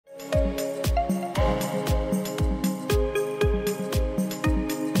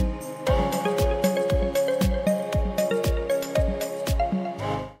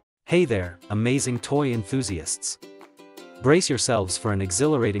Hey there, amazing toy enthusiasts! Brace yourselves for an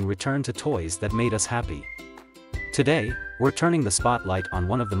exhilarating return to toys that made us happy. Today, we're turning the spotlight on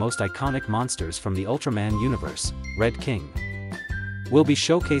one of the most iconic monsters from the Ultraman universe, Red King. We'll be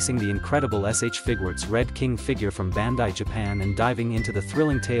showcasing the incredible s.h.figuarts Red King figure from Bandai Japan and diving into the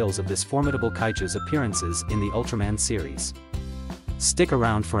thrilling tales of this formidable Kaiju's appearances in the Ultraman series. Stick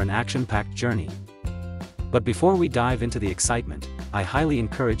around for an action-packed journey. But before we dive into the excitement, I highly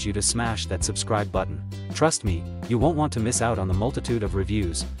encourage you to smash that subscribe button. Trust me, you won't want to miss out on the multitude of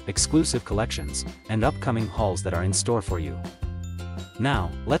reviews, exclusive collections, and upcoming hauls that are in store for you. Now,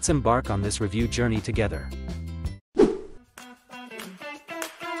 let's embark on this review journey together.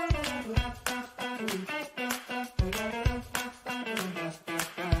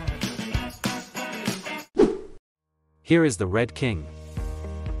 Here is the Red King.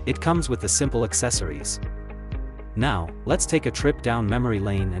 It comes with the simple accessories. Now, let's take a trip down memory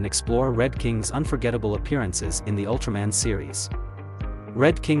lane and explore Red King's unforgettable appearances in the Ultraman series.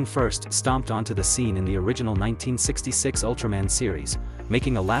 Red King first stomped onto the scene in the original 1966 Ultraman series,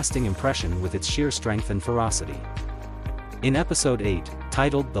 making a lasting impression with its sheer strength and ferocity. In Episode 8,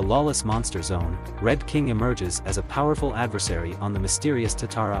 titled The Lawless Monster Zone, Red King emerges as a powerful adversary on the mysterious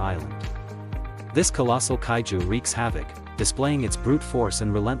Tatara Island. This colossal kaiju wreaks havoc, displaying its brute force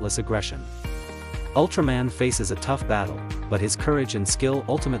and relentless aggression. Ultraman faces a tough battle, but his courage and skill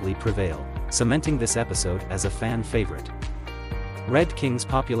ultimately prevail, cementing this episode as a fan favorite. Red King's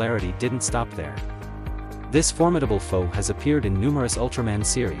popularity didn't stop there. This formidable foe has appeared in numerous Ultraman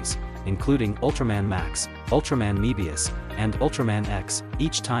series, including Ultraman Max, Ultraman Mebius, and Ultraman X,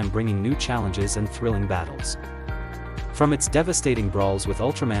 each time bringing new challenges and thrilling battles. From its devastating brawls with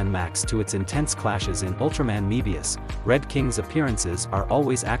Ultraman Max to its intense clashes in Ultraman Mebius, Red King's appearances are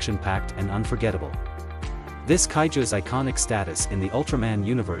always action-packed and unforgettable. This Kaiju's iconic status in the Ultraman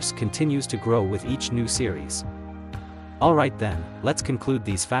universe continues to grow with each new series. Alright then, let's conclude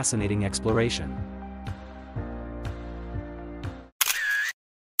these fascinating exploration.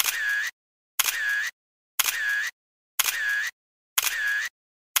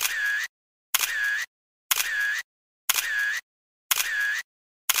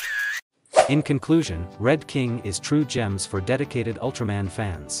 In conclusion, Red King is true gems for dedicated Ultraman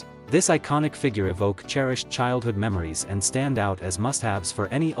fans. This iconic figure evokes cherished childhood memories and stand out as must-haves for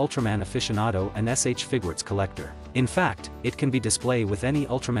any Ultraman aficionado and s.h.figuarts collector. In fact, it can be displayed with any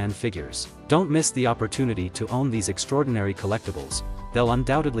Ultraman figures. Don't miss the opportunity to own these extraordinary collectibles. They'll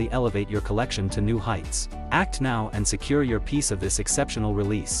undoubtedly elevate your collection to new heights. Act now and secure your piece of this exceptional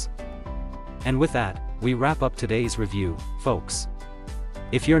release. And with that, we wrap up today's review, folks.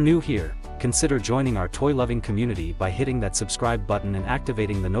 If you're new here, consider joining our toy-loving community by hitting that subscribe button and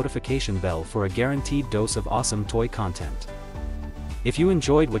activating the notification bell for a guaranteed dose of awesome toy content. If you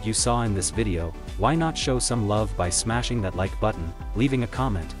enjoyed what you saw in this video, why not show some love by smashing that like button, leaving a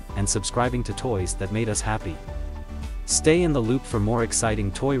comment, and subscribing to Toys That Made Us Happy. Stay in the loop for more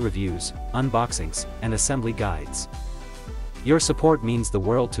exciting toy reviews, unboxings, and assembly guides. Your support means the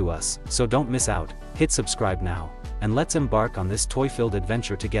world to us, so don't miss out. Hit subscribe now, and let's embark on this toy-filled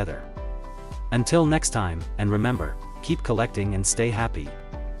adventure together. Until next time, and remember, keep collecting and stay happy.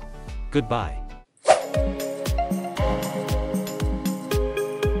 Goodbye.